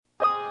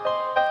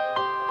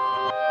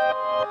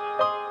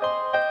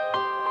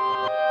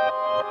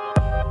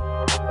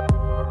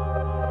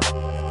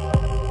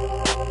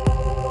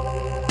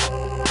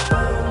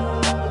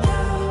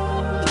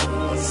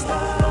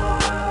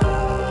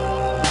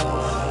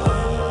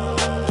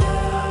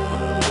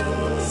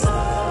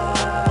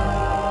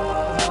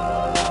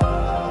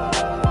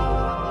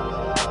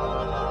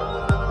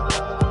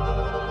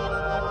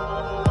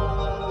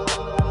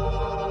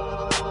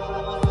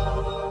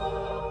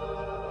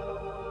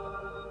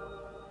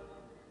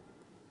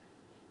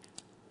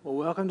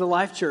Welcome to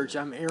Life Church.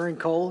 I'm Aaron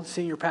Cole,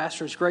 Senior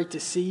Pastor. It's great to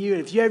see you.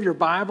 And if you have your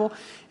Bible,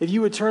 if you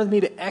would turn with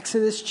me to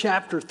Exodus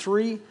chapter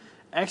 3.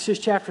 Exodus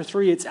chapter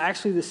 3, it's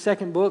actually the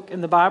second book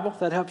in the Bible. If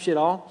that helps you at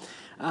all.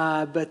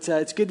 But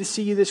it's good to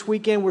see you this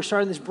weekend. We're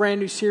starting this brand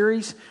new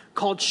series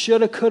called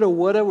Shoulda, Coulda,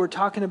 Woulda. We're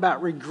talking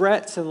about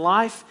regrets in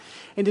life.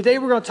 And today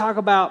we're going to talk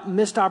about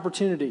missed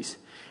opportunities.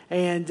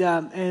 And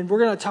we're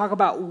going to talk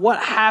about what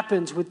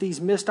happens with these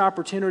missed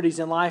opportunities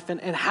in life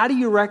and how do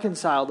you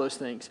reconcile those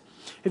things.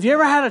 Have you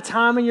ever had a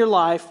time in your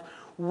life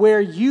where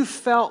you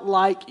felt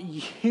like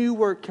you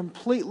were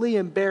completely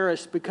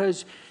embarrassed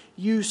because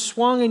you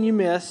swung and you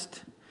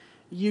missed,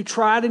 you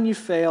tried and you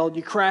failed,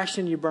 you crashed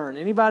and you burned?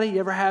 Anybody? You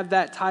ever have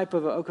that type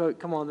of, okay,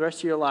 come on, the rest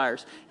of you are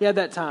liars. You had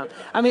that time.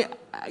 I mean,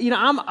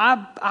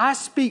 I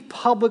speak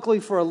publicly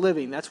for a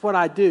living. That's what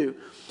I do.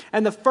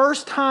 And the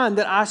first time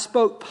that I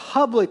spoke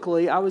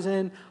publicly, I was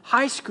in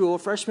high school,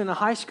 freshman in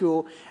high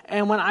school,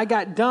 and when I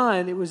got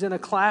done, it was in a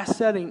class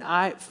setting,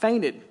 I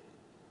fainted.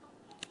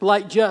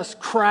 Like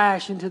just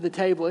crash into the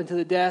table, into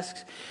the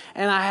desks.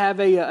 And I have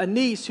a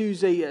niece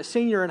who's a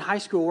senior in high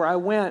school where I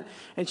went.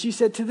 And she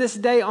said, to this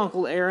day,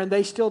 Uncle Aaron,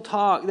 they still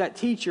talk, that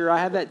teacher, I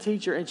have that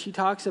teacher, and she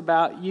talks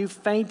about you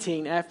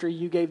fainting after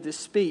you gave this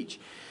speech.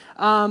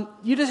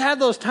 You just have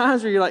those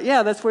times where you're like,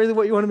 yeah, that's really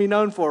what you want to be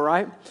known for,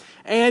 right?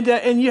 And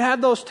you have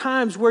those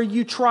times where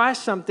you try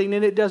something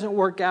and it doesn't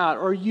work out.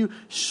 Or you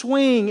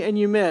swing and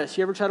you miss.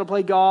 You ever try to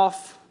play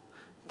golf?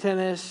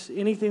 Tennis,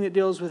 anything that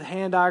deals with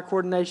hand-eye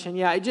coordination.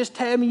 Yeah,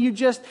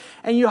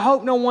 you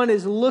hope no one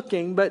is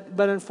looking, but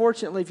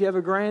unfortunately, if you have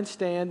a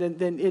grandstand,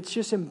 then it's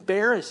just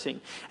embarrassing.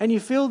 And you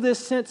feel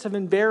this sense of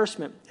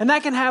embarrassment. And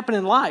that can happen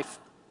in life.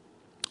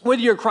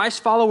 Whether you're a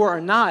Christ follower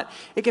or not,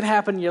 it can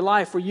happen in your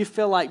life where you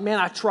feel like, man,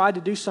 I tried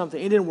to do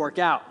something, it didn't work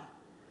out.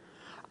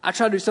 I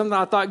tried to do something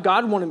I thought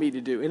God wanted me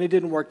to do, and it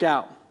didn't work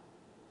out.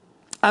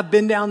 I've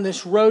been down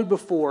this road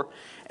before,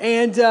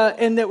 and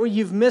that where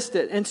you've missed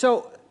it. And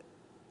so,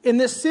 in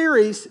this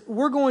series,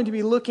 we're going to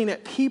be looking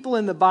at people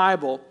in the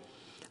Bible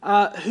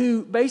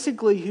who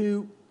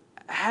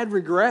had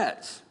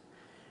regrets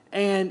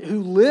and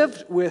who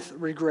lived with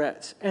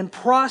regrets and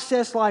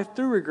processed life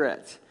through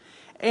regrets.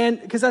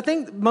 And because I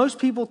think most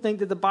people think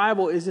that the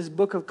Bible is this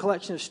book of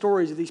collection of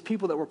stories of these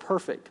people that were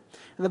perfect.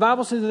 And the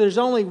Bible says that there's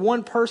only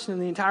one person in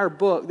the entire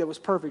book that was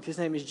perfect. His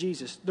name is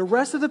Jesus. The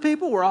rest of the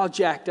people were all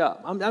jacked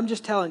up. I'm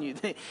just telling you.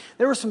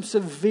 There were some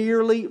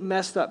severely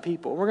messed up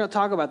people. We're going to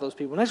talk about those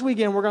people. Next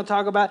weekend, we're going to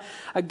talk about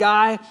a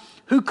guy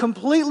who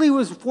completely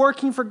was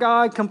working for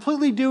God,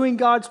 completely doing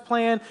God's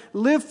plan,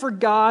 lived for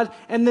God,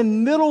 and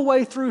then middle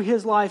way through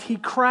his life, he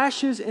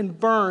crashes and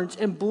burns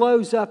and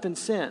blows up in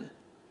sin.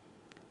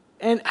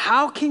 And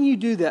how can you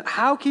do that?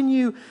 How can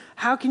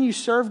you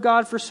serve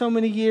God for so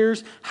many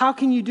years? How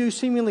can you do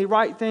seemingly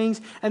right things?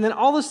 And then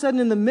all of a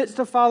sudden, in the midst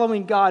of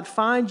following God,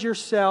 find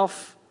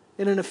yourself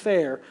in an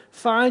affair.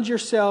 Find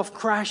yourself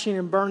crashing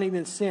and burning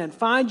in sin.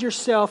 Find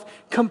yourself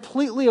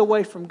completely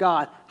away from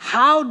God.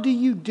 How do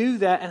you do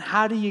that? And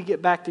how do you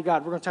get back to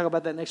God? We're going to talk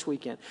about that next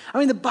weekend. I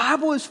mean, the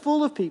Bible is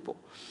full of people.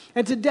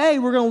 And today,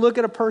 we're going to look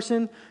at a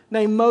person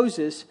named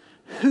Moses,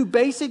 who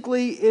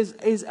basically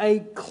is a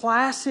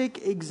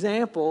classic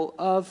example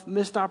of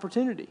missed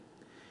opportunity.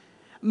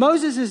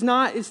 Moses is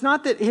not, it's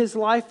not that his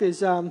life is,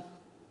 how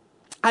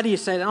do you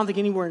say it? I don't think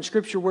anywhere in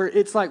Scripture where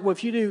it's like, well,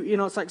 if you do,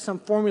 it's like some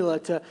formula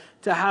to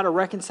how to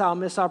reconcile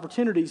missed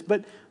opportunities.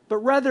 But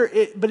rather,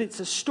 it's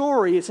a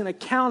story, it's an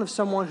account of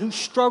someone who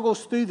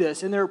struggles through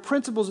this. And there are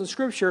principles in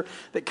Scripture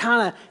that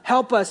kind of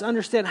help us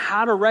understand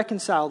how to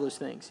reconcile those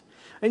things.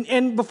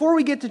 And before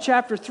we get to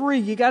chapter 3,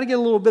 you got to get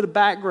a little bit of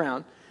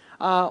background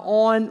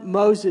on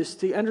Moses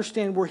to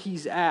understand where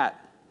he's at.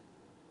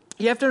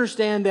 You have to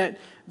understand that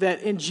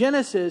in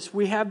Genesis,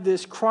 we have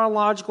this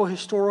chronological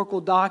historical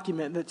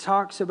document that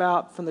talks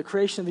about from the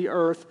creation of the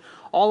earth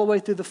all the way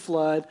through the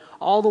flood,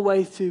 all the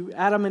way through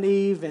Adam and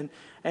Eve and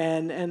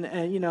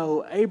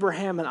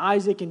Abraham and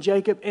Isaac and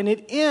Jacob. And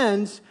it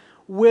ends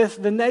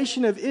with the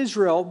nation of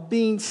Israel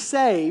being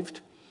saved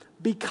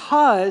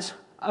because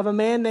of a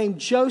man named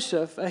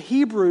Joseph, a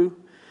Hebrew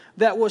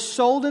that was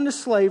sold into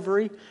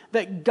slavery,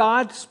 that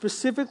God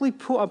specifically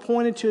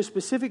appointed to a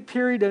specific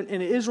period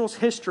in Israel's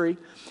history,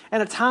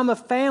 and a time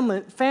of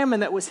famine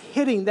that was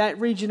hitting that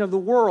region of the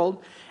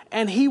world.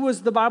 And he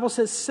was, the Bible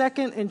says,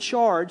 second in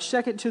charge,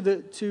 second to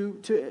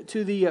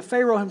the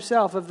Pharaoh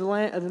himself of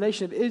the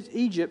nation of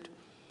Egypt.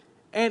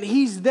 And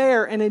he's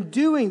there, and in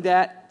doing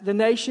that, the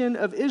nation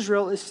of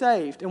Israel is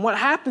saved. And what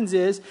happens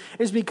is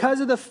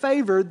because of the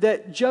favor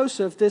that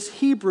Joseph, this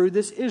Hebrew,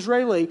 this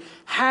Israeli,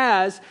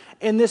 has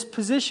in this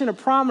position of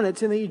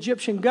prominence in the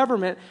Egyptian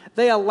government,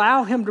 they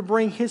allow him to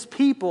bring his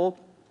people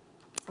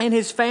and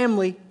his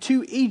family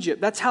to Egypt.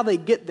 That's how they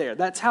get there.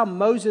 That's how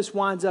Moses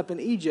winds up in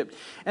Egypt.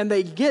 And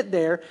they get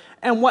there,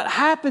 and what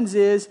happens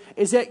is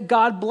that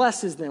God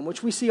blesses them,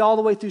 which we see all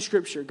the way through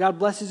Scripture. God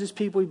blesses His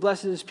people, He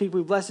blesses His people,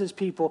 He blesses His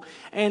people.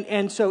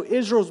 And so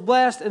Israel's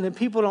blessed, and then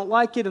people don't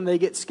like it, and they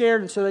get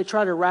scared, and so they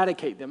try to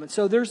eradicate them. And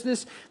so there's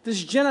this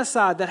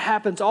genocide that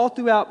happens all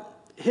throughout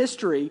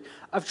history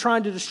of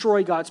trying to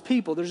destroy God's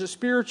people. There's a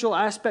spiritual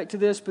aspect to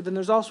this, but then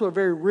there's also a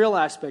very real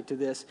aspect to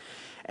this.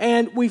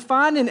 And we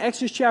find in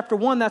Exodus chapter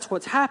 1, that's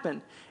what's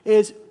happened,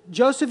 is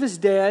Joseph is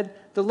dead.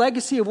 The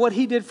legacy of what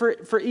he did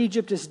for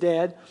Egypt is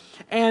dead.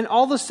 And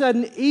all of a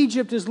sudden,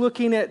 Egypt is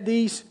looking at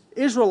these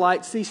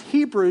Israelites, these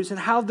Hebrews, and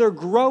how they're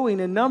growing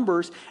in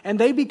numbers, and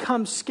they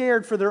become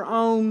scared for their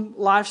own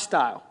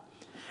lifestyle.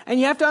 And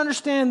you have to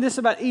understand this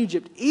about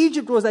Egypt.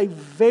 Egypt was a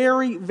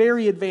very,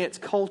 very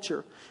advanced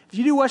culture. If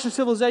you do Western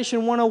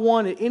Civilization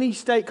 101 at any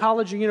state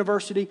college or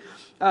university,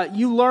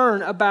 you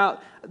learn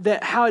about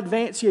how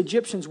advanced the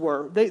Egyptians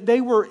were.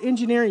 They were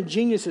engineering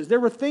geniuses. There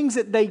were things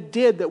that they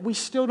did that we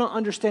still don't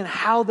understand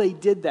how they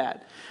did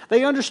that.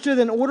 They understood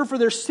in order for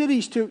their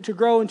cities to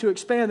grow and to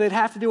expand, they'd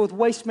have to deal with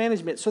waste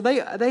management. So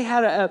they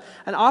had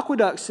an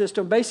aqueduct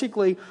system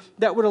basically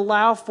that would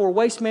allow for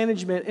waste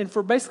management and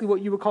for basically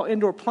what you would call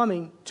indoor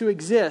plumbing to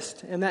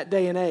exist in that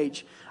day and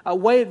age.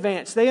 Way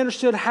advanced. They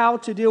understood how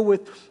to deal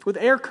with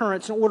air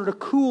currents in order to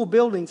cool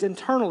buildings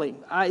internally,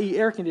 i.e.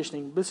 air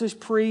conditioning. This is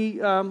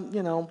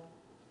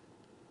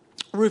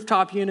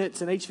rooftop units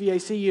and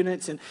HVAC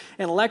units and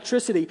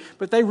electricity,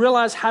 but they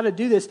realized how to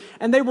do this,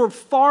 and they were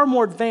far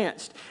more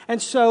advanced. And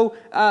so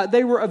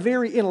they were a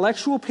very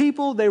intellectual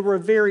people, they were a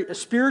very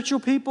spiritual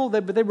people,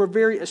 but they were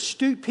very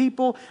astute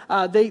people.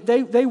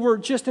 They were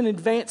just an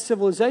advanced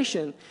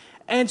civilization.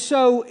 And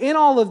so in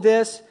all of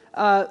this,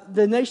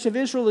 the nation of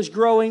Israel is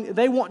growing.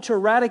 They want to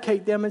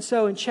eradicate them. And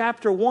so in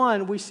chapter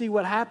 1, we see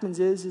what happens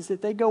is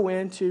that they go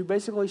in to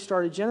basically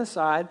start a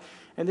genocide,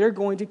 and they're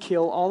going to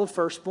kill all the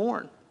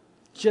firstborn.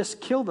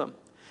 Just kill them.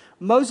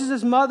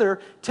 Moses' mother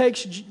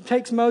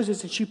takes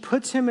Moses and she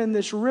puts him in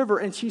this river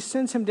and she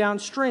sends him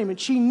downstream. And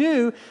she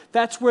knew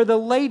that's where the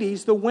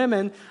ladies, the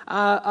women,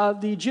 the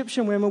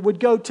Egyptian women would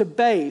go to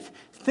bathe,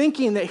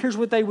 thinking that here's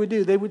what they would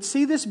do. They would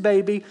see this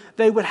baby,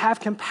 they would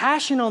have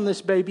compassion on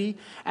this baby,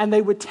 and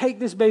they would take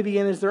this baby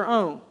in as their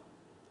own.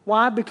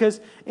 Why?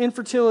 Because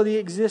infertility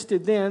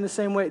existed then the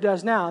same way it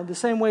does now. The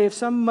same way if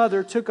some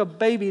mother took a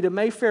baby to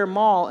Mayfair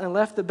Mall and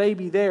left the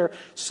baby there,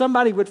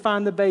 somebody would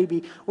find the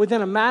baby.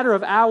 Within a matter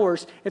of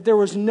hours, if there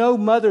was no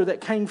mother that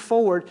came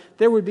forward,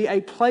 there would be a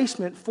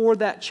placement for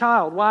that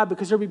child. Why?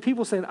 Because there would be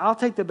people saying, I'll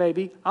take the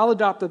baby, I'll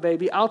adopt the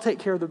baby, I'll take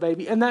care of the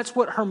baby. And that's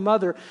what her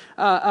mother,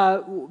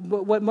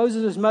 what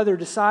Moses' mother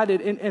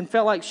decided and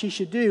felt like she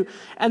should do.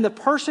 And the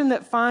person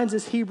that finds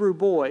this Hebrew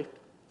boy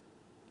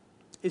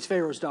is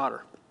Pharaoh's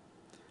daughter.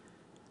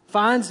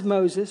 Finds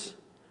Moses,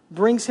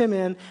 brings him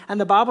in, and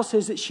the Bible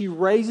says that she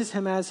raises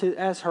him as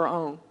her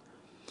own.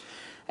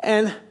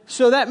 And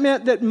so that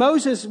meant that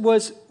Moses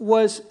was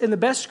in the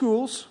best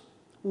schools,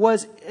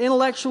 was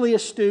intellectually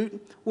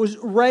astute, was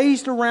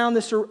raised around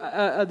this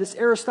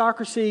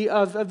aristocracy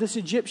of this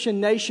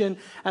Egyptian nation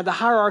and the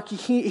hierarchy.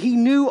 He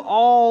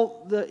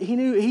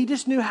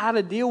just knew how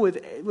to deal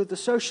with the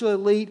social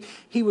elite.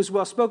 He was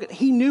well spoken.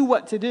 He knew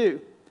what to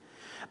do.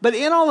 But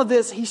in all of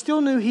this, he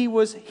still knew he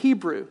was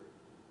Hebrew.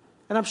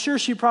 And I'm sure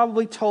she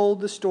probably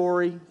told the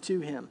story to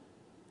him.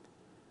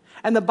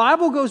 And the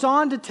Bible goes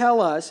on to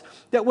tell us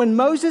that when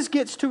Moses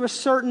gets to a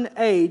certain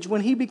age,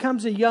 when he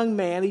becomes a young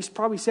man, he's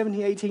probably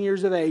 17, 18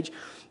 years of age,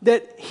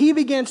 that he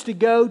begins to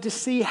go to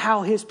see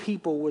how his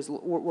people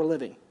were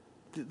living,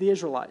 the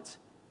Israelites.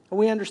 And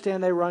we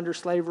understand they were under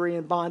slavery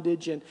and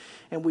bondage, and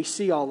we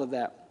see all of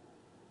that.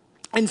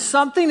 And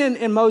something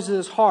in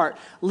Moses' heart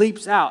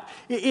leaps out.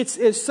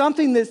 It's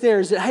something that's there,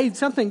 is that, hey,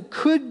 something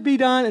could be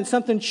done and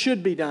something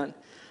should be done.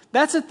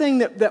 That's a thing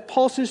that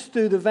pulses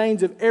through the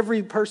veins of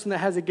every person that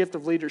has a gift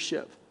of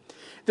leadership.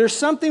 There's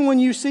something when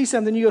you see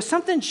something, you go,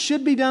 something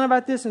should be done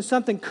about this and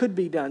something could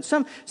be done.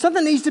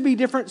 Something needs to be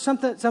different,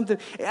 something.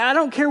 I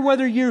don't care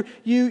whether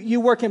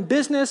you work in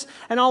business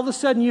and all of a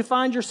sudden you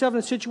find yourself in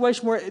a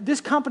situation where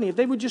this company, if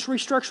they would just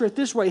restructure it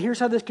this way, here's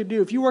how this could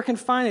do. If you work in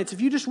finance, if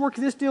you just work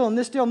this deal and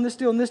this deal and this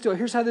deal and this deal,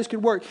 here's how this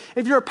could work.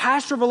 If you're a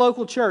pastor of a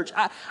local church,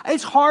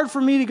 it's hard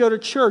for me to go to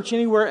church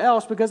anywhere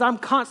else because I'm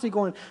constantly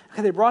going,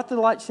 okay, they brought the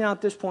lights down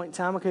at this point in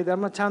time. Okay, I'm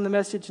going to time the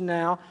message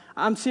now.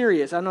 I'm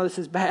serious. I know this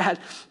is bad.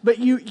 But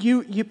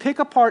you pick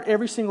apart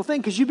every single thing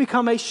because you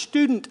become a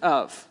student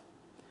of.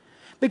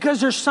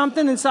 Because there's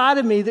something inside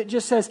of me that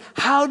just says,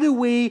 how do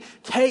we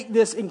take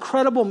this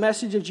incredible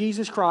message of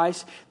Jesus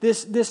Christ,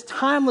 this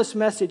timeless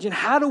message, and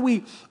how do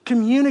we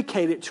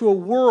communicate it to a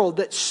world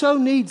that so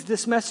needs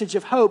this message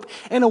of hope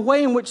in a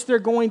way in which they're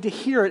going to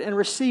hear it and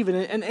receive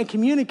it and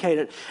communicate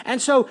it?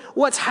 And so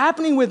what's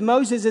happening with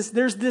Moses is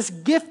there's this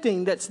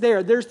gifting that's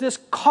there. There's this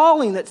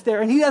calling that's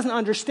there, and he doesn't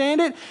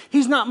understand it.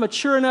 He's not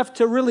mature enough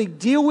to really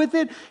deal with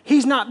it.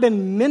 He's not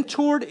been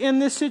mentored in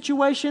this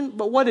situation.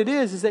 But what it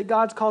is that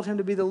God's called him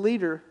to be the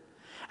leader.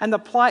 And the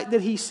plight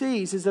that he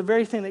sees is the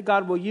very thing that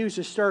God will use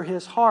to stir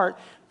his heart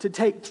to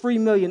take 3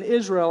 million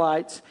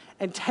Israelites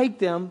and take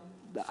them,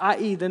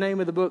 i.e. the name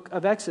of the book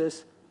of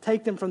Exodus,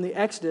 take them from the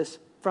Exodus,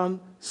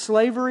 from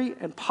slavery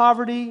and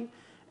poverty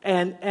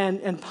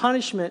and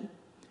punishment,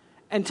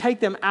 and take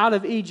them out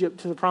of Egypt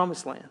to the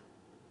promised land.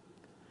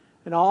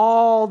 And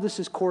all this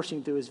is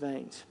coursing through his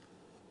veins.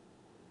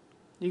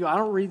 You go, I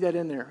don't read that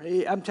in there.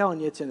 I'm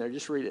telling you it's in there.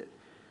 Just read it.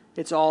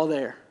 It's all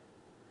there.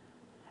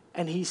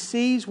 And he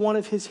sees one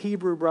of his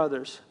Hebrew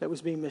brothers that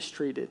was being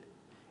mistreated.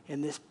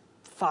 And this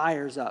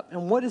fires up.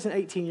 And what does an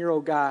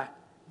 18-year-old guy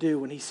do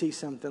when he sees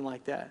something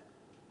like that?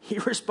 He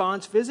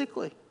responds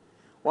physically.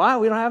 Why?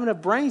 We don't have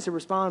enough brains to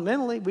respond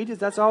mentally.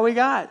 That's all we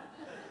got.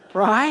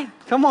 Right?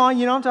 Come on,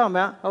 you know what I'm talking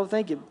about. Oh,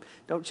 thank you.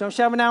 Don't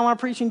shout me down when I'm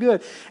preaching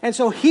good. And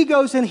so he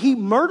goes and he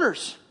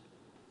murders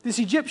this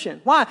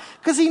Egyptian. Why?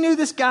 Because he knew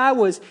this guy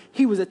was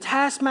a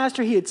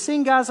taskmaster. He had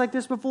seen guys like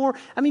this before.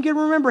 I mean, you got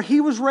to remember,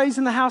 he was raised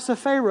in the house of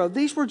Pharaoh.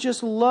 These were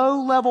just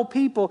low-level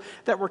people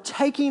that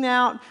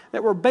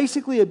were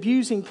basically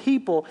abusing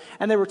people,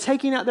 and they were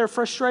taking out their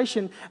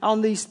frustration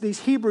on these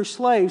Hebrew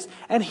slaves,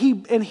 and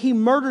he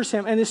murders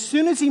him. And as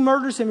soon as he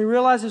murders him, he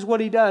realizes what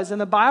he does.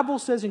 And the Bible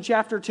says in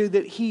chapter 2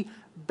 that he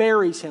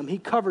buries him. He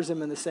covers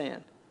him in the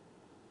sand.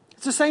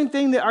 It's the same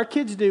thing that our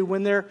kids do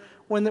when they're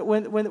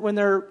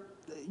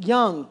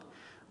young,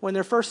 when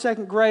they're first,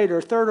 second grade,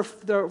 or third,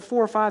 or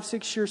 4, 5,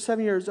 6 years,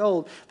 7 years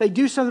old. They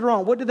do something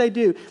wrong. What do?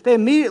 They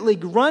immediately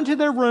run to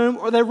their room,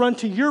 or they run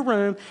to your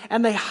room,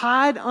 and they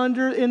hide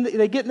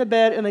they get in the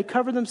bed, and they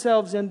cover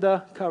themselves in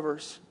the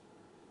covers.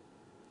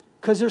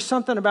 Because there's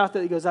something about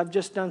that goes, I've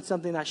just done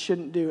something I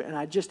shouldn't do,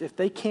 and if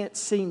they can't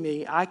see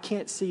me, I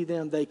can't see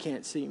them, they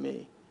can't see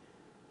me.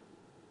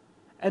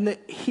 And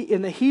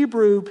the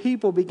Hebrew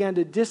people began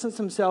to distance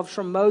themselves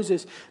from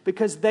Moses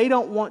because they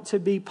don't want to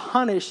be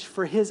punished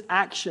for his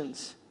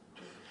actions.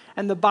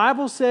 And the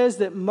Bible says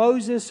that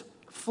Moses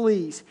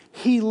flees.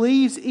 He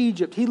leaves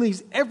Egypt. He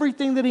leaves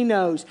everything that he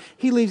knows.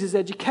 He leaves his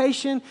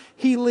education.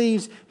 He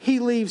leaves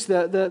his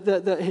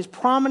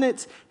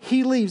prominence.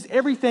 He leaves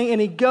everything,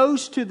 and he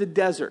goes to the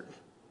desert.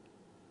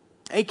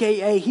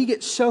 AKA, he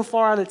gets so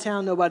far out of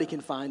town nobody can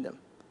find him.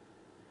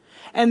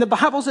 And the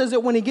Bible says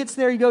that when he gets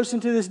there, he goes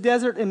into this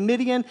desert in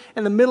Midian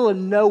in the middle of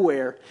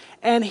nowhere.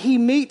 And he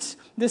meets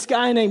this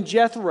guy named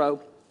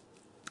Jethro.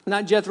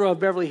 Not Jethro of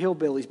Beverly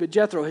Hillbillies, but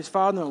Jethro, his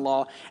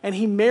father-in-law. And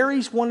he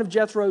marries one of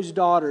Jethro's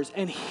daughters.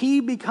 And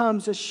he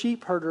becomes a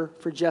sheep herder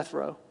for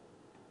Jethro.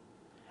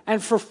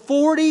 And for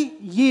 40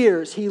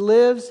 years, he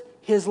lives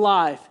his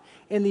life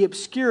in the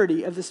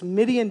obscurity of this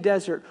Midian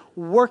desert,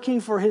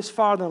 working for his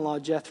father-in-law,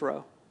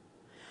 Jethro.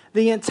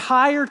 The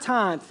entire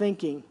time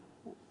thinking,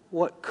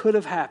 what could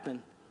have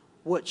happened?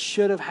 What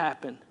should have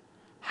happened?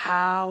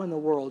 How in the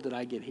world did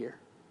I get here?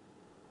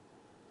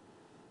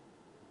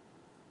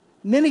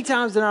 Many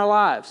times in our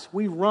lives,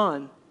 we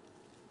run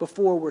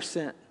before we're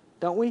sent,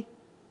 don't we?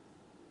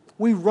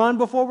 We run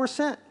before we're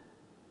sent.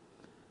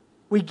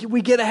 We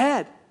get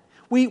ahead.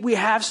 We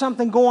have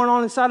something going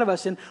on inside of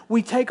us, and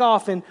we take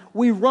off and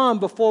we run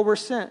before we're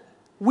sent.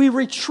 We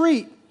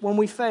retreat when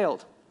we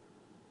failed.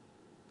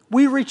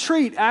 We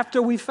retreat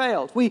after we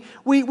failed. We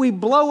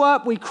blow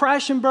up, we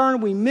crash and burn,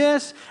 we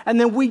miss, and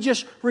then we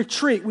just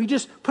retreat. We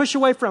just push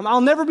away from.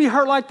 I'll never be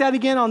hurt like that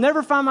again. I'll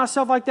never find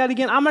myself like that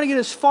again. I'm going to get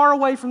as far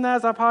away from that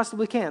as I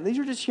possibly can. These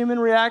are just human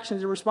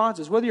reactions and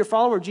responses, whether you're a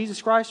follower of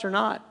Jesus Christ or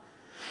not.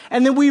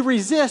 And then we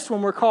resist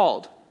when we're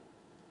called.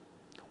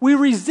 We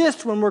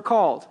resist when we're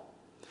called.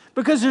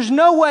 Because there's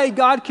no way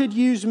God could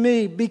use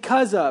me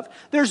because of.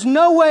 There's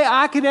no way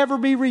I could ever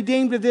be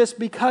redeemed of this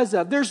because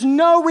of. There's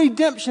no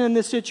redemption in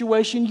this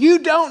situation. You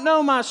don't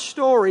know my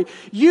story.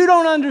 You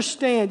don't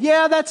understand.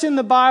 Yeah, that's in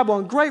the Bible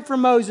and great for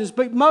Moses,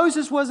 but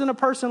Moses wasn't a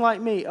person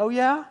like me. Oh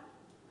yeah?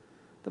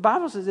 The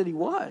Bible says that he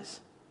was.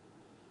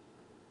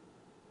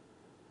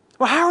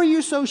 Well, how are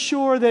you so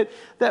sure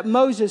that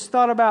Moses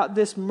thought about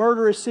this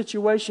murderous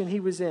situation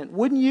he was in?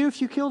 Wouldn't you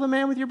if you killed a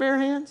man with your bare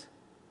hands?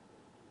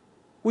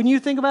 Wouldn't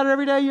you think about it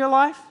every day of your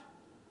life?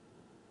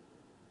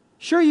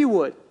 Sure you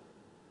would.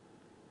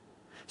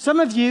 Some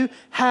of you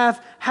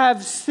have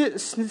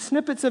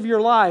snippets of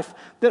your life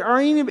that are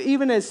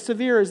even as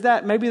severe as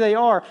that, maybe they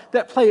are,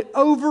 that play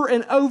over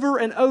and over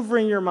and over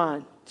in your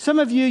mind. Some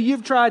of you,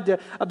 you've tried to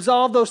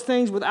absolve those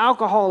things with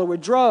alcohol or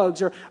with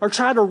drugs or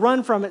try to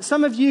run from it.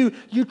 Some of you,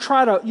 you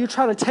try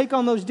to take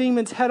on those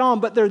demons head on,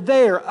 but they're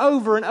there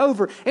over and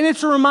over. And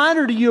it's a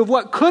reminder to you of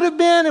what could have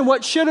been and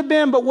what should have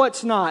been, but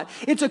what's not.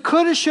 It's a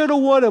coulda, shoulda,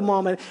 woulda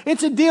moment.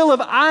 It's a deal of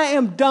I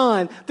am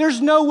done. There's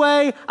no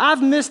way.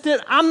 I've missed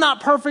it. I'm not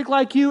perfect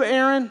like you,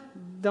 Aaron.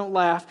 Don't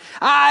laugh.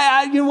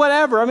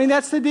 Whatever. I mean,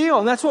 that's the deal.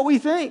 And that's what we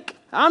think.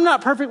 I'm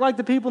not perfect like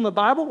the people in the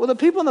Bible. Well, the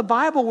people in the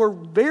Bible were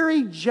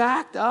very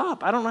jacked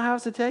up. I don't know how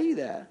else to tell you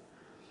that.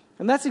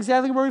 And that's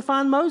exactly where we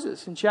find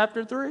Moses in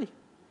chapter 3.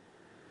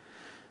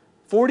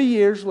 40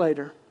 years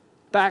later,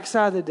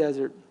 backside of the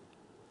desert.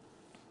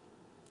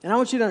 And I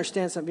want you to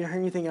understand something. If you don't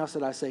hear anything else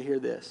that I say, hear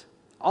this.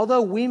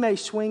 Although we may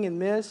swing and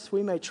miss,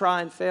 we may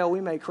try and fail,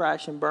 we may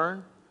crash and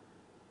burn,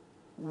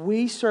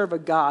 we serve a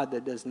God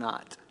that does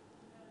not.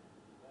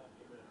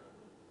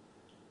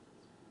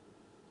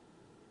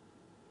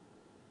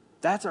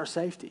 That's our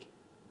safety.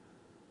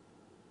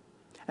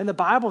 And the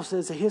Bible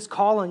says that his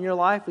call on your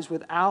life is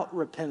without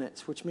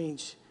repentance, which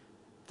means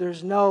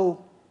there's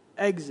no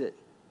exit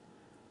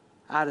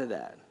out of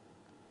that.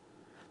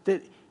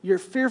 That you're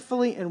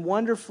fearfully and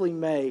wonderfully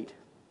made.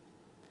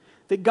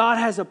 That God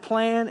has a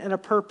plan and a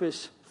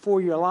purpose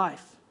for your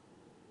life.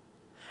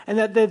 And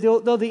that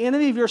though the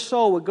enemy of your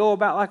soul would go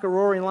about like a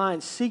roaring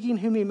lion, seeking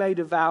whom he may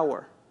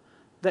devour,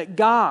 that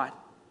God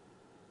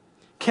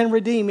can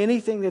redeem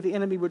anything that the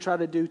enemy would try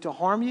to do to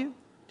harm you,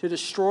 to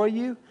destroy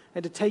you,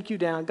 and to take you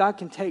down. God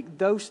can take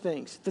those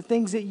things, the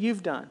things that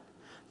you've done,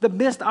 the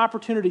missed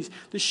opportunities,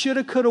 the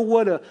shoulda, coulda,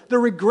 woulda, the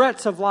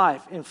regrets of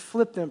life, and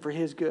flip them for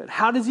his good.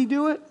 How does he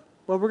do it?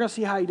 Well, we're going to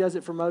see how he does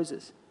it for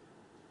Moses.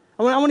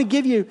 I want to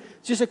give you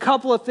just a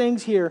couple of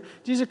things here,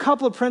 just a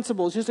couple of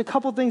principles, just a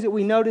couple of things that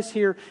we notice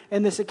here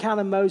in this account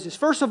of Moses.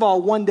 First of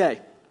all, one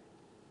day.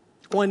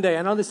 One day.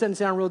 I know this doesn't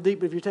sound real deep,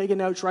 but if you're taking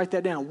notes, write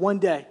that down. One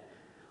day.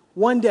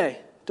 One day.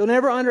 Don't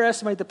ever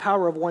underestimate the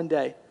power of one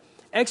day.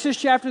 Exodus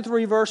chapter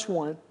 3, verse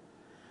 1.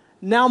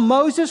 Now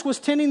Moses was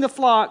tending the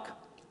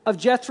flock of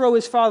Jethro,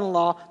 his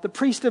father-in-law, the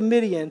priest of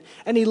Midian,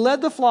 and he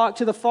led the flock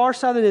to the far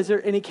side of the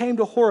desert, and he came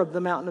to Horeb,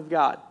 the mountain of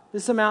God.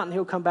 This is a mountain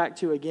he'll come back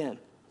to again.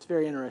 It's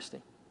very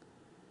interesting.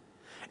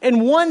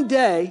 And one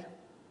day,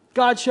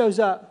 God shows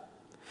up.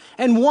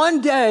 And one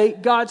day,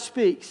 God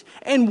speaks.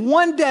 And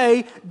one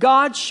day,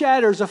 God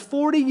shatters a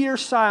 40-year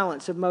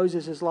silence of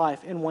Moses'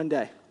 life in one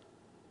day.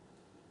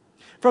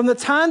 From the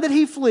time that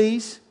he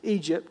flees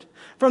Egypt,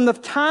 from the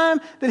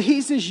time that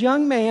he's this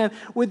young man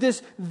with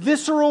this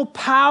visceral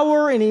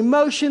power and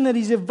emotion that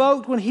he's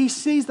evoked when he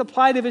sees the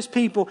plight of his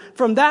people,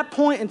 from that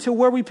point until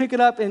where we pick it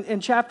up in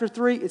chapter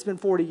 3, it's been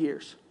 40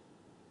 years.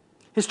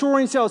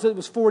 Historians tell us it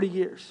was 40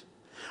 years.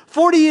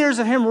 40 years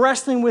of him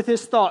wrestling with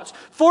his thoughts.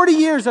 40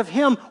 years of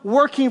him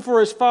working for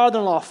his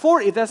father-in-law.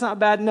 40, if that's not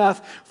bad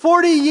enough,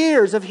 40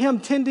 years of him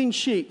tending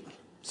sheep.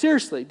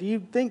 Seriously, do you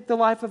think the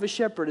life of a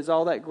shepherd is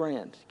all that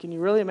grand? Can you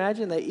really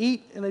imagine? They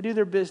eat and they do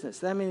their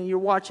business. I mean, you're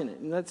watching it.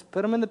 And let's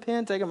put them in the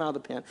pen, take them out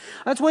of the pen.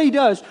 That's what he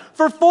does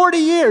for 40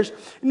 years.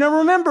 Now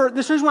remember,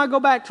 this is when I go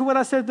back to what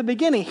I said at the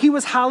beginning. He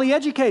was highly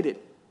educated.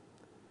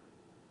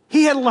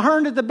 He had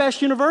learned at the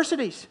best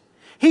universities.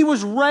 He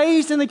was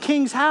raised in the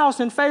king's house,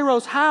 in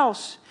Pharaoh's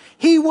house.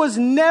 He was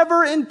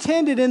never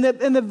intended in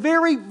the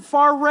very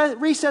far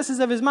recesses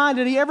of his mind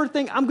did he ever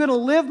think, I'm going to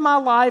live my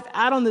life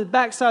out on the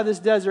backside of this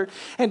desert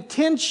and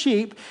tend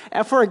sheep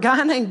for a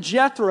guy named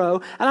Jethro,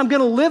 and I'm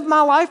going to live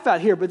my life out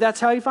here. But that's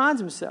how he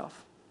finds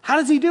himself. How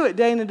does he do it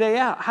day in and day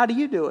out? How do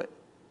you do it?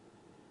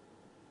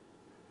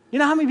 You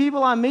know how many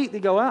people I meet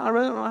that go, well, I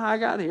really don't know how I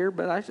got here,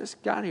 but I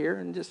just got here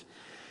and just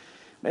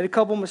made a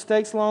couple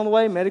mistakes along the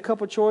way, made a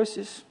couple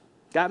choices,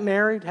 got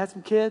married, had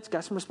some kids,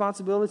 got some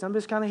responsibilities. I'm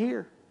just kind of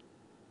here.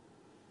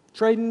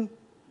 Trading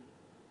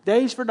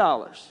days for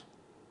dollars.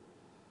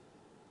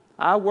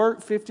 I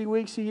work 50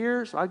 weeks a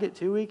year, so I get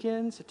 2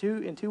 weekends,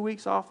 2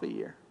 weeks off a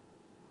year.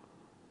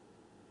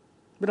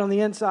 But on the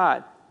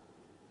inside,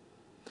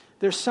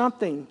 there's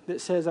something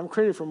that says I'm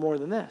created for more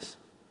than this.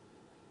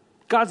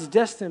 God's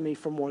destined me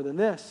for more than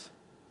this.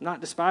 Not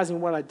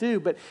despising what I do,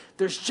 but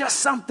there's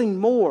just something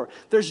more.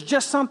 There's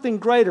just something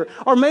greater.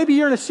 Or maybe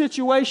you're in a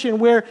situation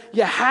where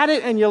you had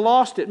it and you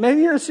lost it.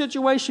 Maybe you're in a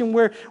situation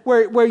where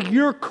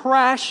you're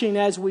crashing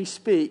as we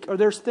speak. Or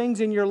there's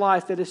things in your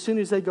life that as soon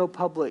as they go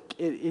public,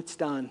 it's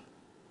done.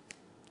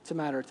 It's a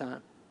matter of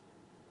time.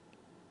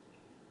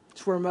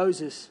 It's where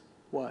Moses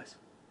was.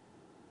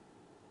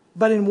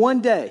 But in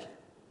one day,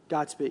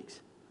 God speaks.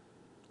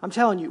 I'm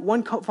telling you,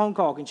 one phone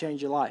call can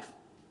change your life.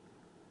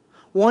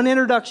 One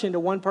introduction to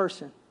one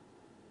person.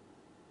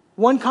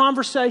 One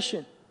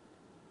conversation.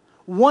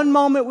 One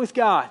moment with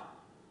God.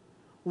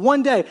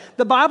 One day.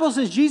 The Bible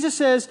says, Jesus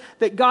says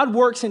that God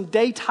works in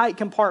day-tight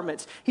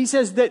compartments. He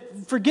says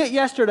that forget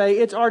yesterday,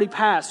 it's already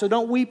passed. So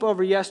don't weep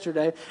over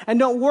yesterday. And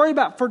don't worry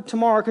about for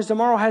tomorrow because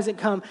tomorrow hasn't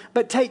come.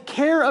 But take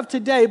care of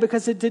today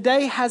because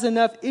today has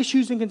enough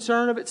issues and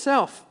concern of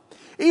itself.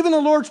 Even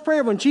the Lord's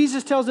Prayer, when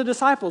Jesus tells the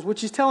disciples,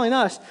 which he's telling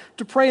us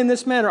to pray in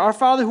this manner, Our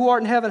Father who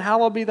art in heaven,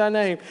 hallowed be thy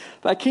name.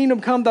 Thy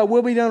kingdom come, thy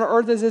will be done on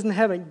earth as it is in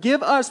heaven.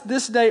 Give us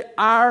this day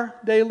our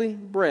daily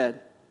bread.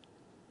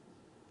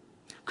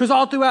 Because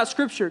all throughout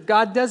Scripture,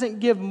 God doesn't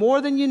give more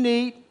than you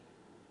need.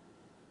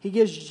 He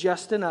gives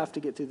just enough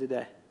to get through the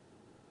day.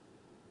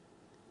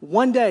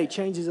 One day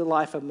changes the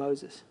life of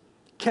Moses.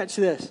 Catch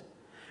this.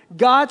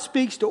 God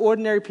speaks to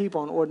ordinary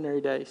people on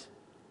ordinary days.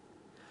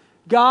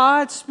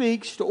 God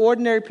speaks to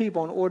ordinary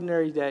people on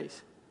ordinary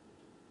days.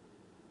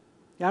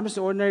 Yeah, I'm just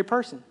an ordinary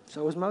person.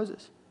 So was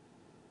Moses.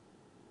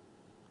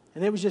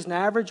 And it was just an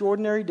average,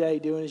 ordinary day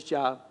doing his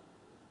job.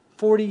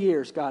 40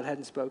 years God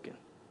hadn't spoken.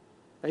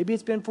 Maybe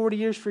it's been 40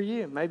 years for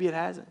you. Maybe it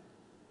hasn't.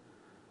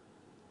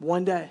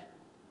 One day.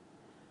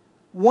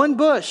 One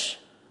bush.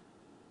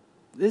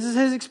 This is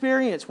his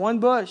experience. One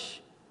bush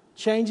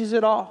changes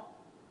it all.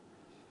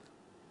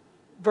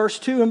 Verse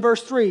 2 and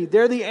verse 3.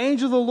 There the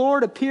angel of the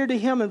Lord appeared to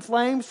him in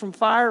flames from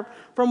fire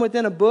from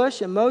within a bush.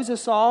 And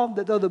Moses saw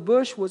that though the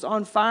bush was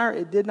on fire,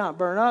 it did not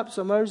burn up.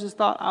 So Moses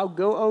thought, I'll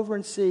go over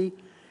and see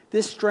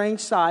this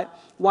strange sight,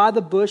 why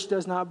the bush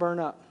does not burn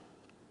up.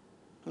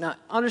 Now,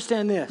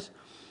 understand this.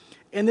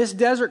 In this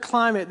desert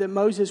climate that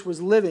Moses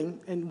was living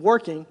and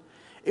working,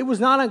 it was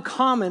not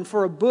uncommon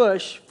for a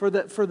bush, for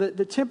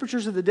the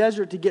temperatures of the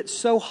desert to get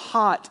so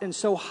hot and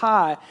so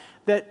high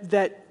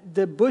that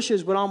the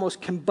bushes would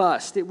almost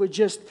combust. It would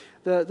just,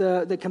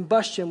 the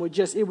combustion would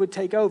just, it would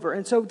take over.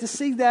 And so to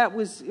see that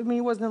was, I mean,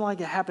 it wasn't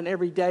like it happened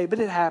every day, but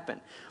it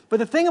happened. But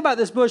the thing about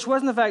this bush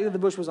wasn't the fact that the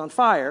bush was on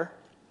fire.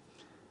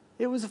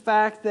 It was the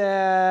fact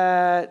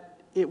that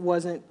it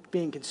wasn't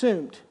being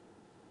consumed.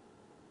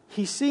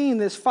 He's seeing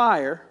this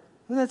fire,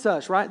 and that's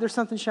us, right? There's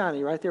something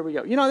shiny, right? There we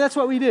go. You know, that's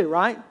what we do,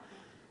 right?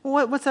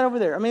 Well, what's that over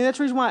there? I mean, that's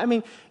the reason why, I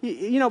mean,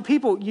 you know,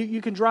 people,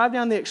 you can drive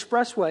down the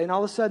expressway, and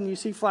all of a sudden you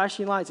see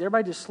flashing lights.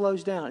 Everybody just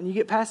slows down. And you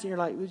get past it, and you're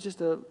like, it was just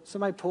a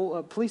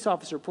police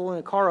officer pulling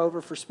a car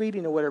over for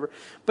speeding or whatever.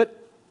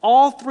 But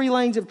all 3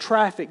 lanes of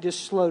traffic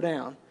just slow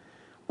down.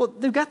 Well,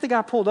 they've got the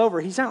guy pulled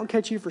over. He's not going to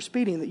catch you for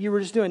speeding. That you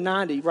were just doing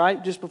 90,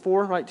 right? Just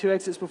before, like 2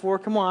 exits before.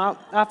 Come on,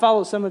 I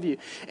follow some of you.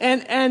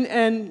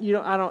 And you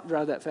know, I don't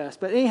drive that fast.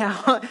 But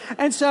anyhow,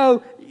 and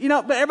so, you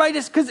know, but everybody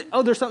just, because,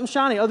 oh, there's something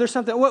shiny. Oh, there's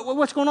something,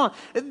 what's going on?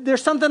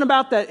 There's something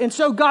about that. And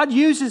so God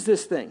uses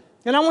this thing.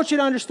 And I want you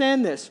to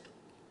understand this,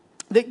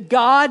 that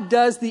God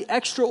does the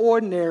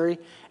extraordinary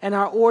in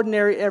our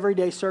ordinary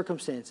everyday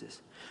circumstances.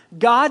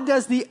 God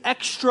does the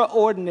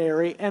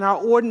extraordinary in our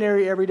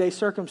ordinary everyday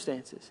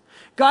circumstances.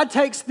 God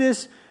takes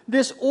this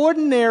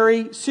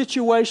ordinary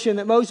situation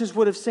that Moses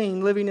would have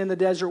seen living in the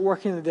desert,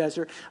 working in the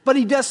desert, but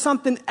he does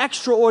something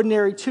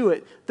extraordinary to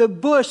it. The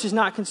bush is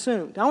not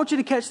consumed. I want you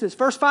to catch this.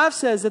 Verse 5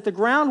 says that the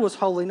ground was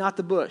holy, not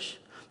the bush.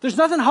 There's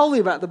nothing holy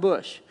about the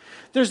bush.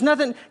 There's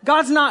nothing,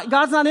 God's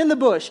not in the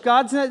bush.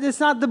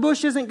 The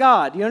bush isn't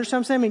God. You understand what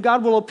I'm saying? I mean,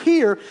 God will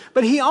appear,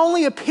 but he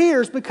only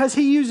appears because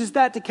he uses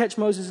that to catch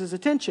Moses'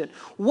 attention.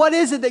 What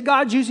is it that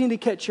God's using to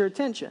catch your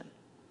attention?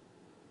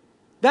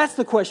 That's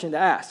the question to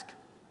ask.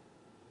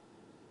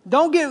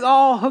 Don't get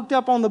all hooked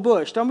up on the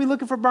bush. Don't be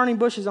looking for burning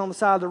bushes on the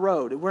side of the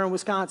road. We're in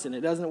Wisconsin.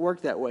 It doesn't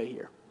work that way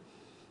here.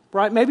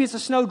 Right? Maybe it's a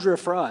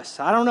snowdrift for us.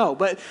 I don't know.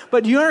 But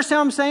do you understand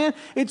what I'm saying?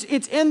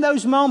 It's in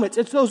those moments.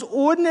 It's those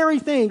ordinary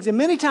things. And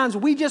many times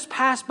we just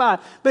pass by.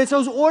 But it's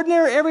those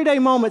ordinary, everyday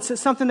moments that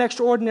something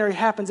extraordinary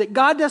happens. That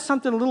God does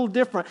something a little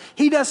different.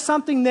 He does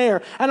something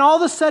there. And all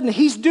of a sudden,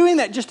 he's doing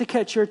that just to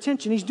catch your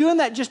attention. He's doing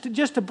that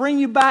just to bring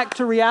you back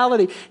to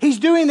reality. He's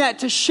doing that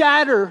to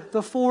shatter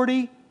the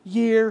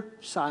 40-year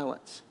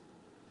silence.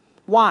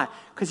 Why?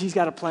 Because he's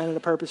got a plan and a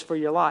purpose for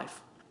your life.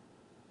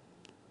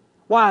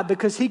 Why?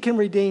 Because he can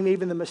redeem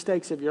even the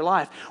mistakes of your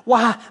life.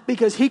 Why?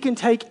 Because he can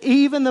take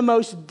even the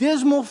most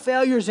dismal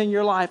failures in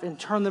your life and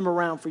turn them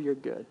around for your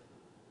good.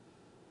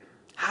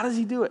 How does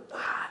he do it?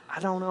 I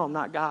don't know. I'm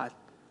not God.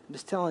 I'm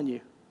just telling you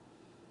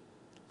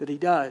that he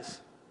does.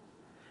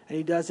 And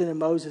he does it in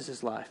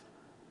Moses' life.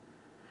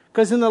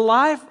 Because in the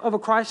life of a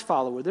Christ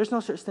follower, there's no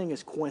such thing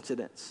as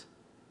coincidence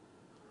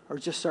or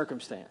just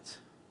circumstance.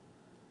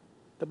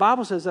 The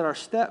Bible says that our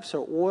steps are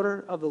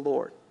order of the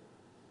Lord.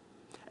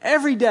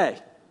 Every day,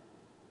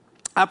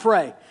 I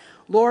pray,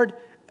 Lord,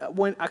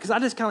 because I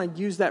just kind of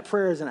use that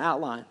prayer as an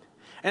outline.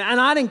 And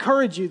I'd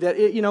encourage you that,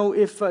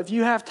 if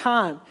you have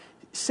time,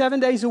 7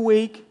 days a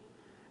week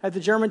at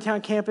the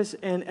Germantown campus,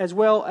 and as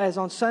well as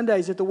on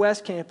Sundays at the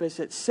West Campus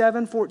at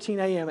 7:14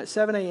 a.m., at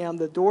 7 a.m.,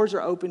 the doors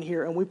are open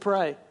here and we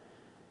pray.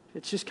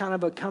 It's just kind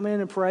of a come in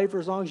and pray for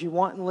as long as you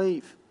want and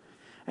leave.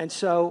 And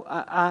so,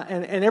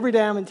 and every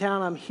day I'm in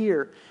town, I'm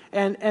here.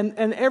 And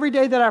every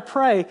day that I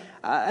pray,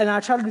 and I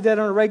try to do that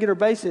on a regular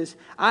basis,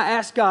 I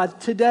ask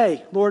God,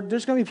 today, Lord,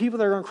 there's going to be people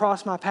that are going to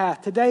cross my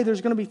path. Today, there's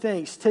going to be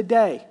things.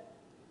 Today.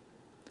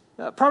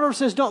 Proverbs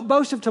says, don't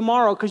boast of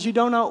tomorrow because you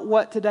don't know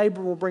what today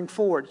will bring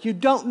forward. You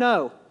don't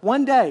know.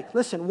 One day,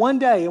 listen, one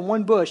day in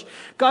one bush,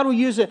 God will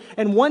use it,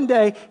 and one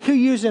day He'll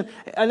use an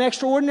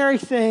extraordinary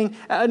thing,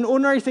 an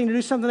ordinary thing to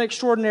do something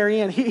extraordinary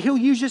in. He'll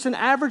use just an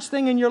average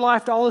thing in your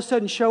life to all of a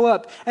sudden show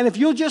up. And if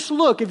you'll just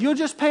look, if you'll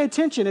just pay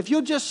attention, if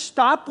you'll just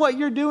stop what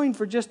you're doing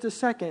for just a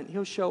second,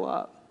 He'll show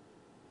up.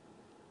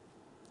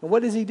 And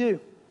what does He do?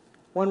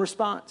 One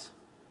response.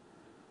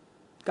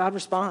 God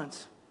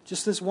responds.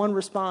 Just this one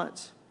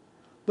response.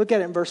 Look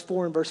at it in verse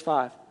 4 and verse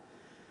 5.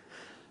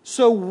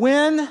 So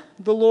when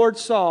the Lord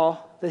saw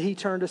that he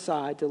turned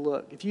aside to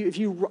look. If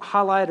you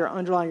highlight or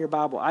underline your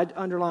Bible, I'd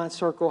underline,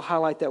 circle,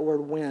 highlight that word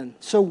when.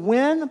 So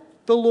when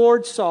the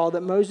Lord saw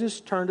that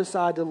Moses turned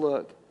aside to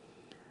look,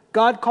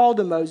 God called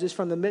to Moses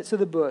from the midst of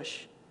the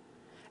bush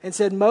and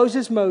said,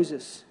 Moses,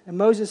 Moses. And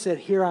Moses said,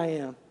 here I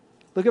am.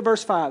 Look at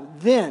verse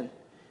 5. Then,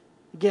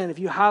 again, if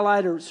you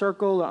highlight or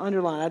circle or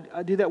underline,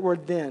 I do that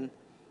word then.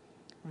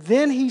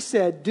 Then he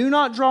said, do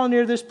not draw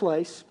near this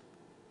place.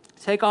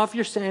 Take off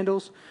your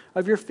sandals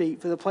of your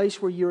feet, for the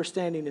place where you are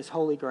standing is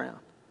holy ground.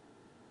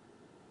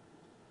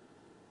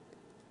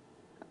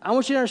 I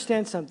want you to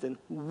understand something.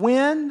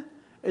 When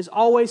is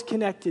always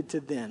connected to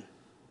then.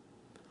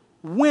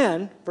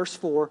 When, verse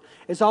 4,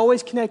 is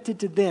always connected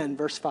to then,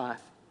 verse 5.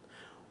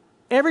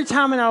 Every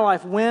time in our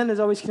life, when is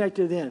always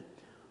connected to then.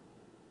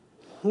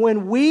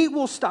 When we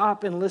will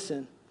stop and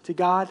listen to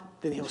God,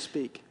 then He'll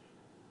speak.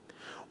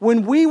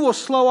 When we will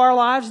slow our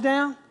lives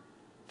down,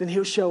 then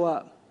He'll show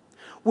up.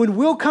 When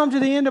we'll come to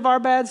the end of our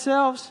bad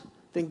selves,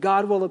 then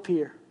God will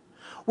appear.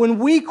 When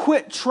we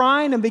quit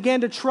trying and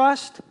begin to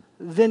trust,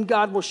 then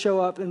God will show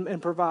up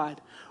and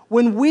provide.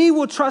 When we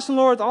will trust in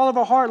the Lord with all of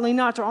our heart, lean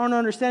not to our own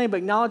understanding, but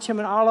acknowledge Him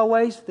in all our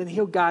ways, then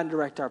He'll guide and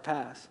direct our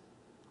paths.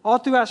 All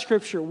throughout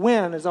Scripture,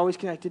 when is always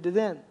connected to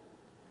then.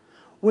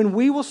 When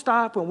we will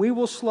stop, when we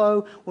will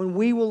slow, when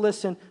we will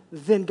listen,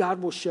 then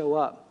God will show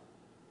up.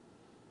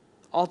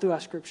 All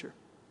throughout Scripture.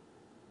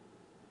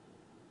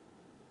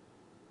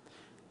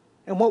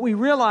 And what we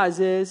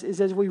realize is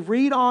as we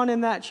read on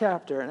in that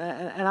chapter,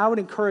 and I would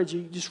encourage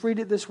you, just read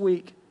it this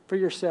week for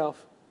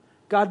yourself.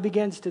 God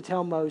begins to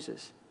tell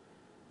Moses,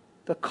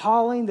 the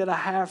calling that I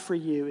have for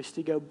you is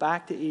to go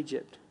back to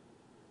Egypt.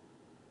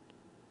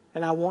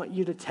 And I want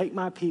you to take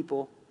my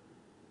people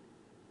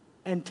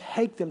and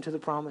take them to the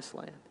promised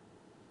land.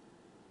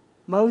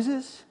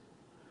 Moses,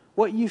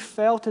 what you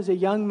felt as a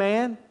young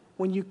man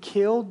when you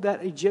killed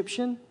that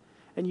Egyptian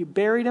and you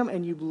buried him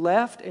and you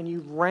left and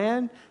you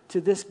ran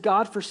to this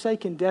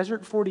God-forsaken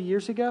desert 40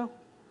 years ago?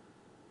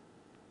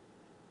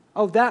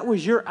 Oh, that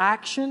was your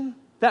action?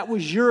 That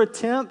was your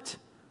attempt?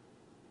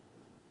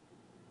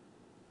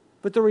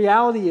 But the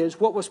reality is,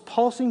 what was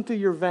pulsing through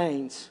your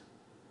veins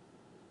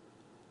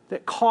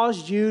that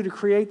caused you to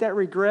create that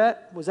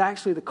regret was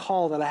actually the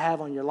call that I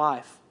have on your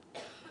life.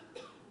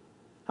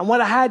 And what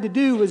I had to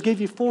do was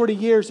give you 40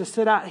 years to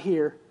sit out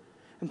here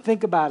and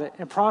think about it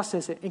and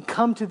process it and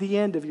come to the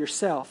end of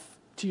yourself,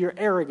 to your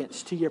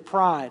arrogance, to your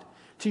pride,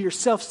 to your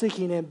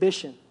self-seeking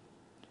ambition.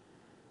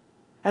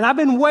 And I've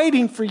been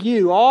waiting for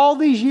you all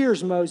these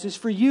years, Moses,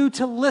 for you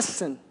to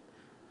listen.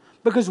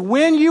 Because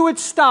when you would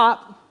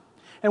stop,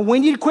 and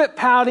when you'd quit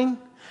pouting,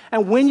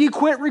 and when you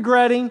quit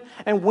regretting,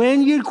 and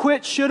when you'd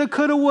quit shoulda,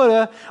 coulda,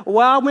 woulda,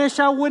 well, I wish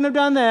I wouldn't have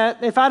done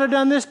that. If I'd have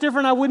done this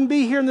different, I wouldn't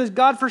be here in this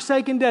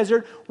God-forsaken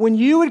desert. When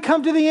you would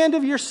come to the end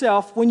of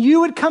yourself, when you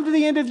would come to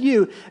the end of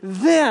you,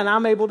 then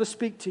I'm able to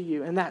speak to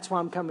you. And that's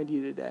why I'm coming to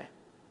you today.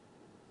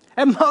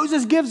 And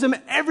Moses gives them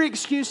every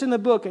excuse in the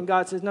book, and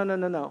God says,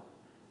 no.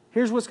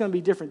 Here's what's going to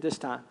be different this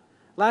time.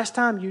 Last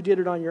time you did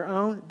it on your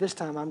own. This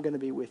time I'm going to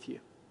be with you.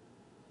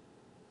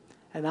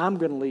 And I'm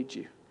going to lead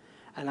you.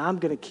 And I'm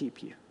going to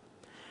keep you.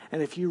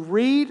 And if you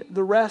read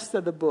the rest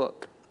of the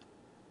book,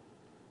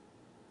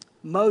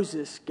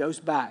 Moses goes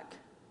back.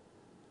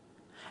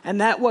 And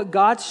that what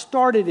God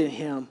started in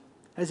him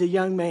as a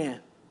young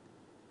man,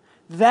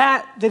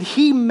 that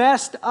he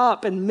messed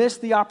up and missed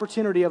the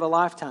opportunity of a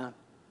lifetime.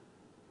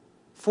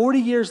 40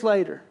 years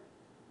later,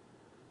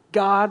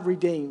 God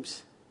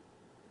redeems.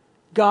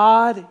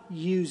 God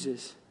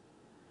uses.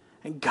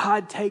 And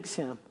God takes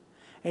him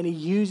and He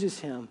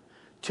uses him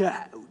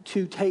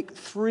to take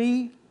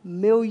 3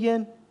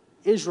 million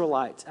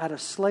Israelites out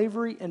of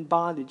slavery and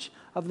bondage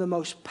of the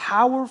most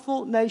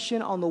powerful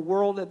nation on the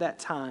world at that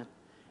time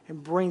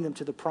and bring them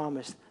to the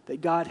promise that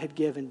God had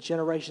given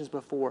generations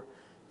before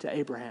to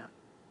Abraham,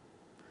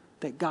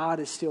 that God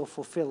is still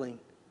fulfilling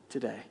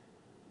today.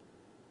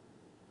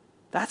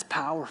 That's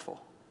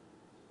powerful.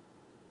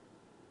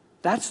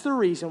 That's the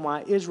reason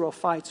why Israel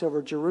fights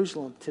over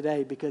Jerusalem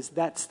today, because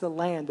that's the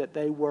land that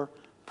they were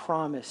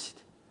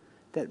promised,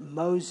 that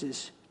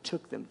Moses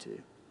took them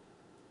to.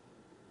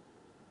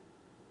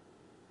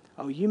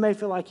 Oh, you may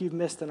feel like you've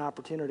missed an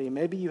opportunity, and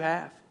maybe you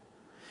have.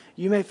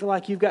 You may feel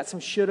like you've got some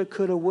shoulda,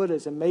 coulda,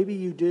 wouldas, and maybe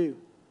you do.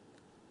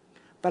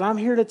 But I'm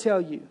here to tell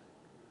you,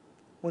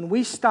 when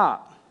we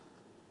stop,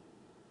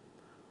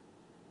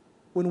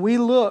 when we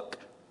look,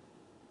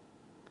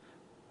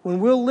 when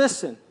we'll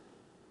listen,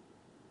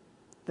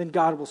 then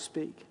God will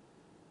speak.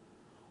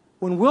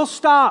 When we'll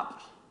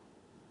stop,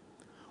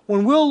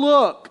 when we'll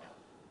look,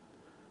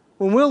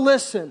 when we'll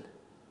listen,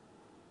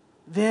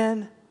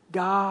 then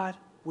God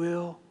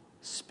will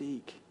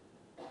speak.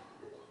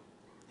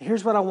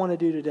 Here's what I want to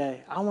do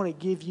today. I want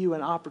to give you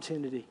an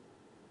opportunity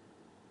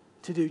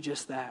to do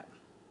just that.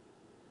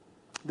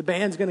 The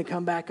band's going to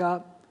come back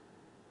up.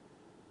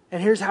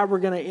 And here's how we're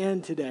going to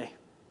end today.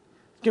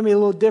 It's going to be a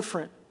little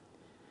different.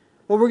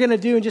 What we're going to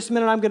do in just a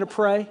minute, I'm going to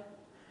pray.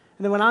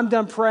 And then when I'm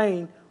done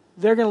praying,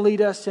 they're going to lead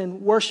us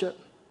in worship.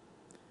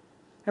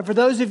 And for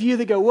those of you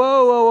that go,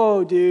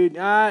 whoa, dude,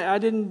 I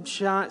didn't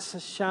sign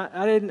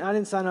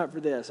up for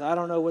this. I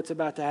don't know what's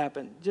about to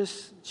happen.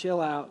 Just chill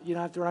out. You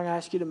don't have to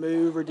ask you to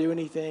move or do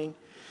anything.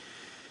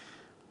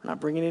 I'm not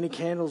bringing any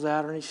candles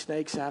out or any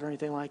snakes out or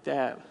anything like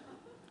that.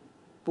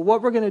 But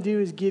what we're going to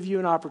do is give you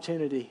an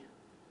opportunity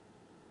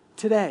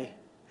today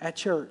at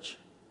church.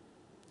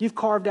 You've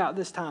carved out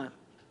this time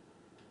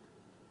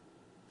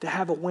to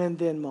have a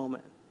when-then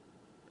moment,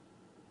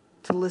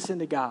 to listen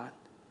to God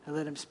and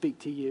let Him speak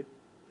to you.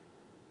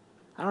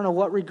 I don't know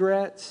what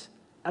regrets.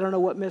 I don't know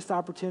what missed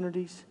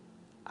opportunities.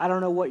 I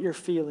don't know what you're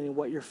feeling and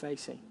what you're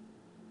facing.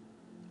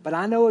 But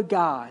I know a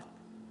God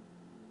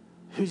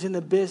who's in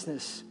the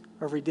business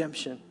of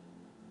redemption,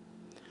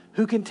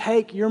 who can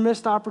take your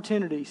missed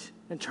opportunities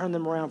and turn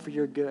them around for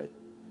your good,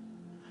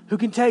 who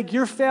can take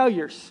your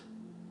failures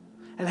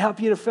and help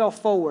you to fail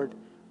forward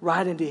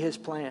right into His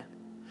plan,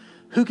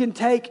 who can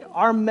take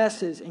our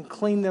messes and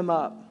clean them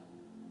up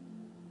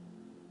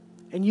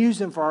and use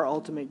them for our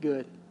ultimate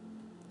good.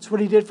 It's what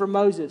He did for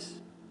Moses.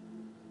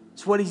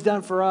 It's what He's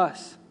done for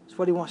us. It's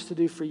what He wants to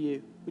do for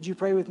you. Would you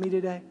pray with me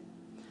today?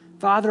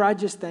 Father, I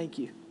just thank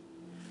You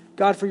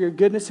God, for your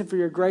goodness and for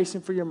your grace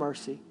and for your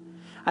mercy.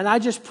 And I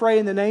just pray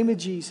in the name of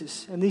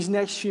Jesus in these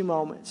next few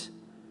moments,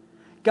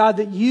 God,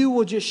 that you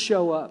will just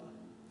show up.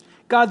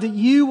 God, that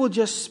you will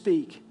just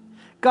speak.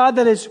 God,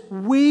 that as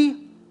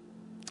we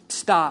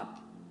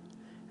stop,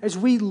 as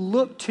we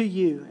look to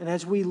you and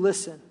as we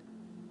listen,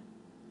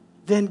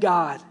 then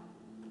God,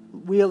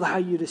 we allow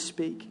you to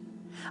speak.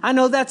 I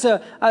know that's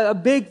a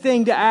big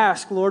thing to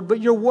ask, Lord,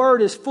 but your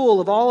word is full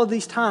of all of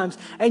these times.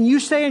 And you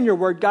say in your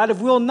word, God,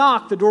 if we'll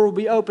knock, the door will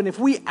be open. If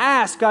we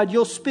ask, God,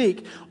 you'll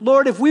speak.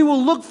 Lord, if we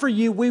will look for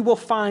you, we will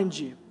find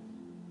you.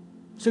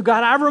 So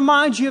God, I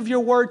remind you of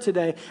your word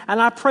today.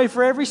 And I pray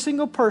for every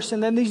single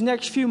person in these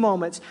next few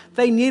moments,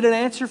 they need an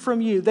answer from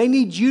you. They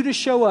need you to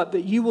show up,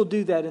 that you will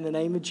do that in the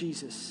name of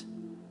Jesus.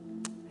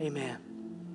 Amen.